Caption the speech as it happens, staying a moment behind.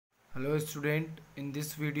Hello student, in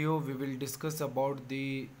this video we will discuss about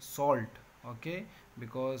the salt. Okay,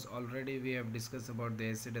 because already we have discussed about the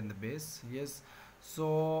acid and the base. Yes,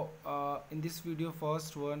 so in this video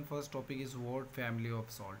first topic is what family of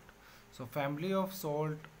salt. So family of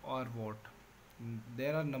salt or what?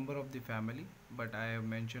 There are number of the family, but I have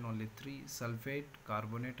mentioned only three: sulfate,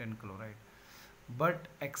 carbonate and chloride. But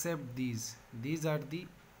except these are the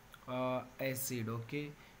acid.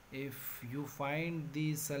 Okay, if you find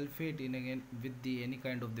the sulfate in again with the any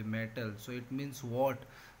kind of the metal, so it means what?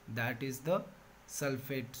 That is the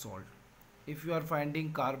sulfate salt. If you are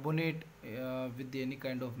finding carbonate with the any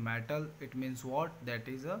kind of metal, it means what? That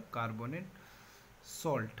is a carbonate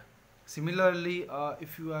salt. Similarly,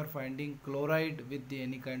 if you are finding chloride with the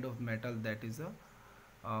any kind of metal, that is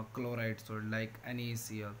a chloride salt like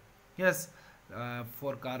NaCl. Yes,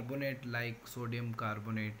 for carbonate like sodium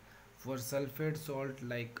carbonate, for sulfate salt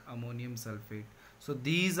like ammonium sulfate. So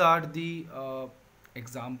these are the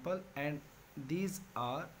example, and these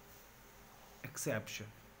are exception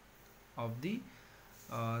of the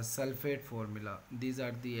sulfate formula. These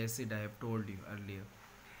are the acid I have told you earlier.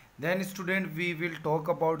 Then student, we will talk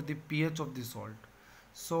about the pH of the salt.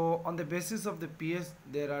 So on the basis of the pH,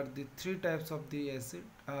 there are the three types of the acid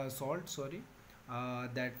salt, sorry.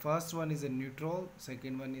 That first one is a neutral,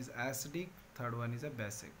 second one is acidic, third one is a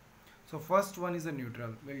basic. So first one is a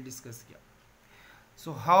neutral, we'll discuss here.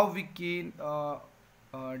 So how we can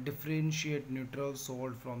differentiate neutral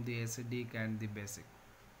salt from the acidic and the basic?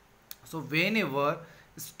 So whenever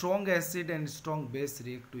strong acid and strong base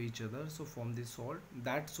react to each other, so form the salt,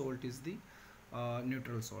 that salt is the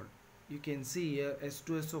neutral salt. You can see here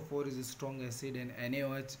H2SO4 is a strong acid and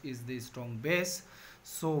NaOH is the strong base.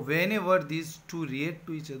 So whenever these two react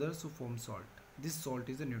to each other, so form salt. This salt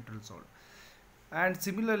is a neutral salt. And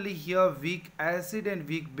similarly here weak acid and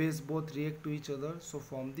weak base both react to each other, so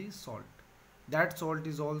form the salt. That salt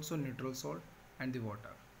is also neutral salt. And the water.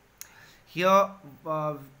 Here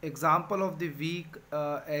example of the weak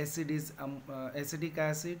acid is acetic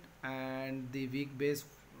acid, and the weak base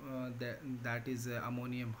that is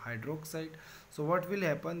ammonium hydroxide. So what will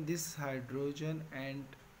happen? This hydrogen and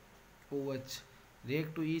OH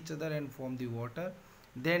react to each other and form the water.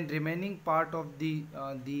 Then remaining part of the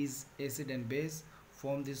these acid and base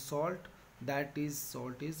form the salt. That is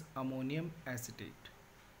salt is ammonium acetate.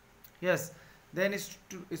 Yes. Then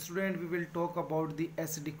student, we will talk about the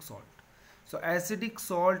acidic salt. So acidic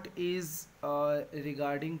salt is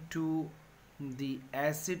regarding to the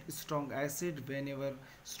acid, strong acid. Whenever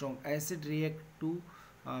strong acid react to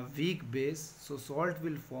weak base, so salt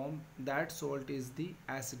will form. That salt is the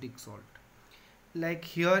acidic salt. Like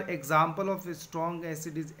here example of a strong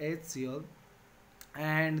acid is HCl,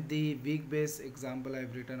 and the weak base example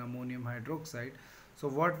I've written ammonium hydroxide. So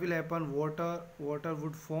what will happen? Water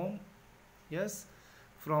would form. Yes,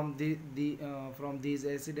 from from these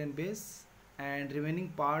acid and base, and remaining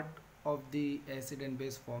part of the acid and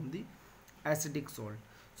base form the acidic salt.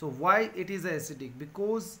 So why it is acidic?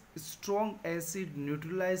 Because strong acid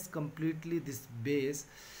neutralize completely this base,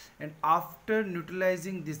 and after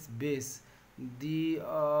neutralizing this base, the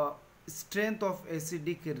strength of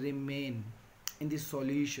acidic remain in the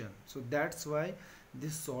solution. So that's why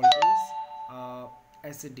this salt is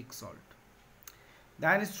acidic salt.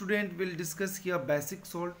 Then student will discuss here basic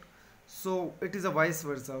salt. So it is a vice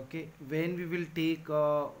versa. Okay, when we will take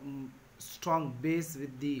strong base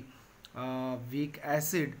with the weak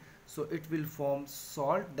acid, so it will form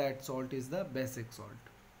salt. That salt is the basic salt.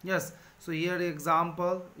 Yes, so here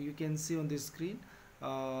example you can see on the screen.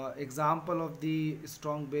 Example of the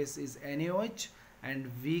strong base is NaOH, and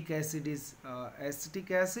weak acid is acetic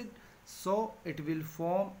acid. So it will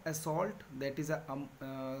form a salt, that is a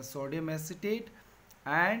sodium acetate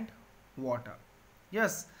and water.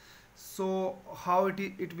 Yes, so how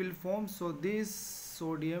it will form? So this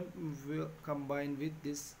sodium will combine with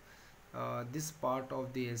this part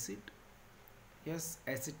of the acid, yes,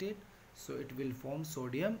 acetate, so it will form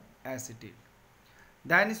sodium acetate.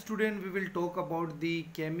 Then student, we will talk about the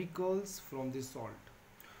chemicals from the salt.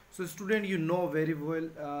 So student, you know very well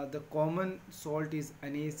the common salt is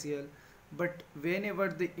NaCl, but whenever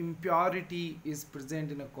the impurity is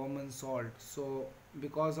present in a common salt, so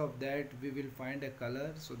because of that we will find a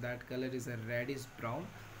color. So that color is a reddish brown,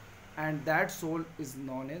 and that salt is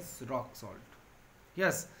known as rock salt.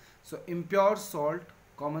 Yes, so impure salt,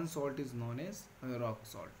 common salt, is known as rock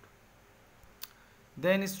salt.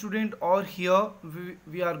 Then student, or here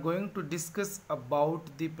we are going to discuss about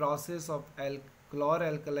the process of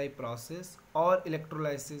chlor-alkali process or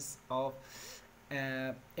electrolysis of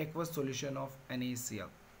aqueous solution of NaCl.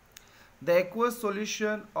 The aqueous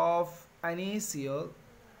solution of NaCl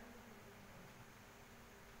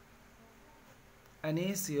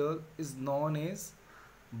NaCl is known as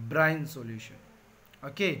brine solution.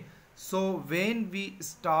 Okay, so when we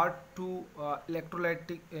start to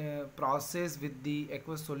electrolytic process with the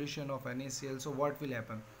aqueous solution of NaCl, so what will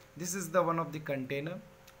happen? This is the one of the container.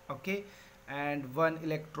 Okay, and one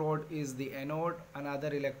electrode is the anode,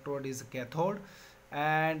 another electrode is cathode,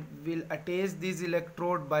 and we'll attach this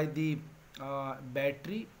electrode by the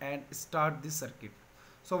battery and start the circuit.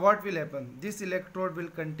 So what will happen? This electrode will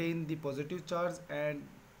contain the positive charge, and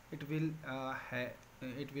it will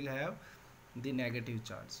have the negative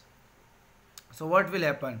charge. So what will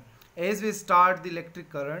happen as we start the electric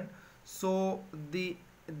current? So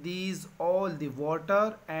these all the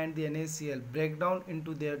water and the NaCl break down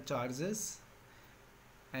into their charges,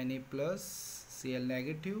 Na plus, Cl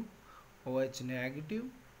negative, OH negative,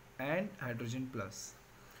 and hydrogen plus.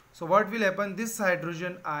 So what will happen? This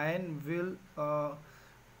hydrogen ion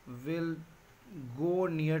will go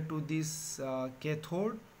near to this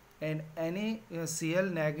cathode, and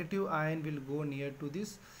NaCl negative ion will go near to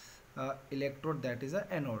this electrode, that is a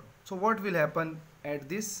anode. So what will happen at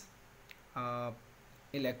this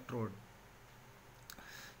electrode?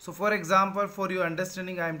 So for example, for your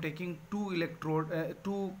understanding, I am taking two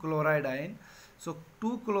chloride ion. So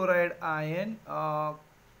two chloride ion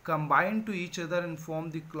combine to each other and form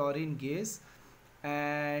the chlorine gas,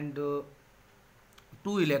 and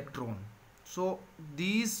two electron. So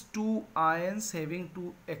these two ions having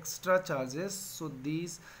two extra charges, so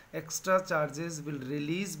these extra charges will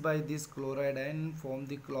release by this chloride ion and form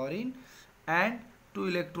the chlorine, and two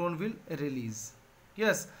electron will release.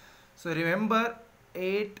 Yes, so remember,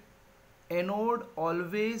 at anode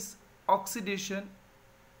always oxidation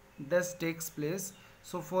does takes place.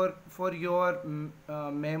 So for your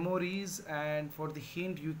memories and for the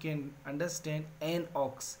hint, you can understand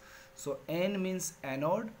NOx. So N means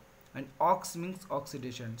anode and ox means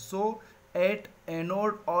oxidation. So at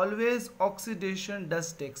anode always oxidation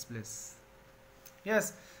does takes place.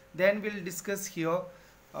 Yes, then we'll discuss here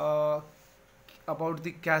about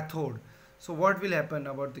the cathode. So what will happen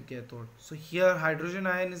about the cathode? So here hydrogen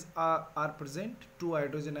ions are present. Two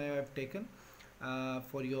hydrogen ions I have taken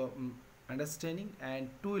for your understanding, and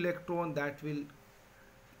two electron that will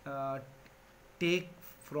take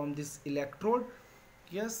from this electrode.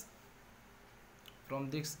 Yes, from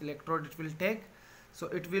this electrode it will take, so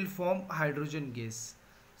it will form hydrogen gas.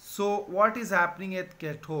 So what is happening at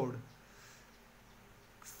cathode?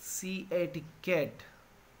 CAT, cat,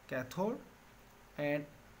 cathode, and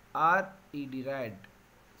RED, rad.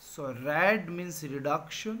 So rad means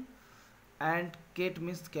reduction and cat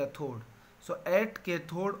means cathode. So at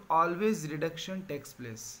cathode always reduction takes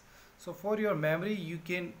place. So for your memory, you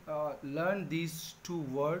can learn these two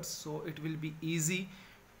words, so it will be easy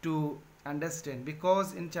to understand,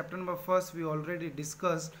 because in chapter number 1 we already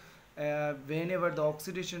discussed whenever the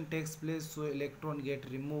oxidation takes place, so electron get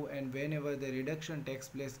removed, and whenever the reduction takes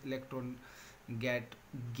place, electron get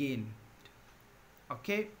gained.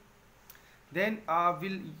 Okay, then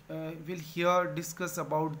we'll here discuss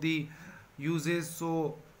about the uses.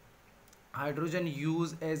 So hydrogen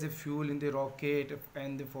used as a fuel in the rocket,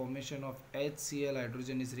 and the formation of HCl,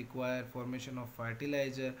 hydrogen is required. Formation of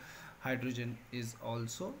fertilizer, hydrogen is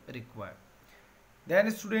also required. Then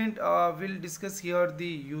student, will discuss here the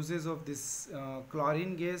uses of this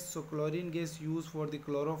chlorine gas. So chlorine gas used for the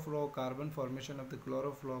chlorofluorocarbon, formation of the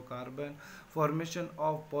chlorofluorocarbon, formation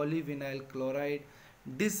of polyvinyl chloride,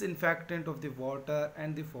 disinfectant of the water,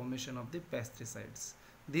 and the formation of the pesticides.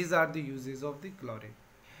 These are the uses of the chlorine.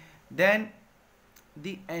 Then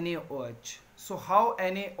the NaOH. So how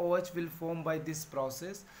NaOH will form by this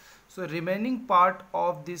process? So remaining part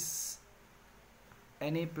of this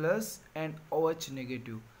Na plus and OH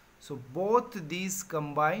negative, so both these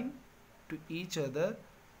combine to each other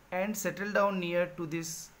and settle down near to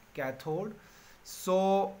this cathode.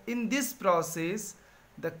 So in this process,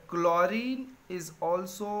 the chlorine is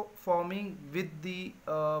also forming with the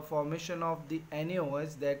formation of the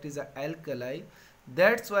NaOH, that is a alkali.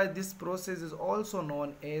 That's why this process is also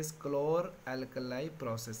known as chlor-alkali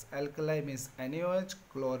process. Alkali means NaOH,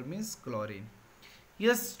 chlor means chlorine.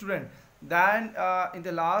 Yes student, then in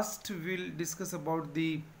the last we'll discuss about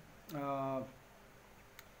the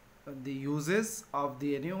uses of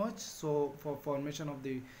the NaOH. So for formation of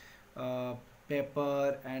the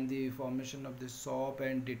paper and the formation of the soap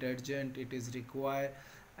and detergent, it is required,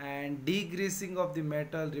 and degreasing of the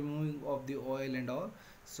metal, removing of the oil and all,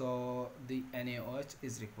 so the NaOH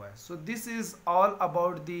is required. So this is all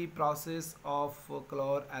about the process of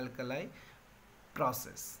chlor-alkali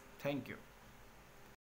process. Thank you.